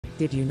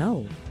Did you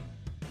know?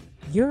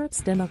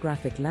 Europe's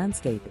demographic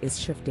landscape is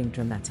shifting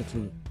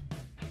dramatically.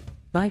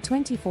 By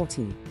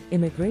 2040,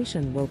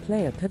 immigration will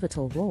play a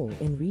pivotal role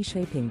in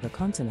reshaping the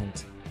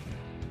continent.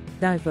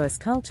 Diverse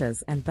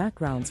cultures and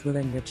backgrounds will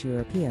enrich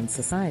European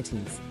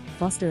societies,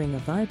 fostering a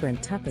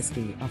vibrant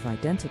tapestry of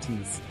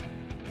identities.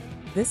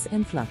 This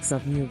influx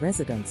of new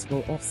residents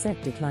will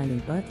offset declining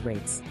birth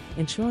rates,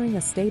 ensuring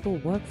a stable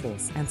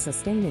workforce and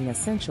sustaining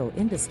essential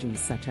industries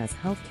such as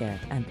healthcare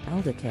and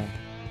eldercare.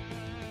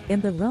 In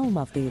the realm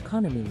of the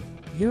economy,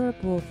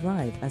 Europe will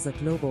thrive as a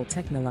global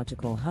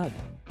technological hub.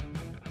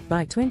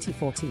 By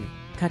 2040,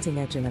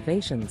 cutting-edge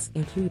innovations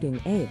including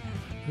AI,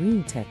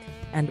 green tech,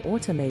 and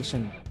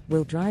automation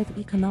will drive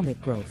economic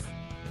growth.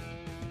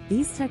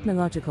 These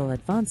technological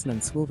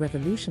advancements will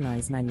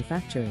revolutionize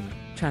manufacturing,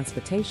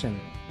 transportation,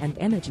 and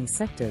energy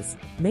sectors,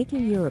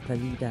 making Europe a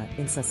leader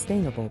in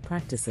sustainable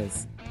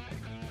practices.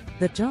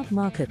 The job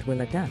market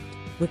will adapt,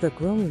 with a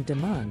growing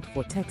demand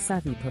for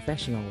tech-savvy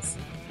professionals.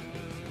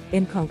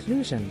 In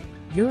conclusion,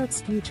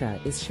 Europe's future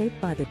is shaped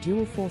by the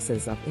dual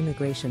forces of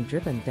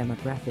immigration-driven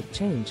demographic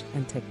change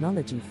and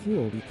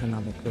technology-fueled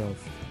economic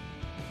growth.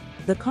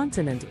 The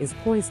continent is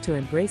poised to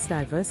embrace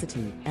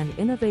diversity and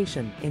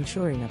innovation,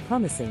 ensuring a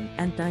promising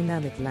and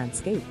dynamic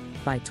landscape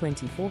by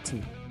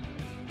 2040.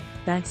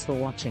 Thanks for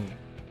watching.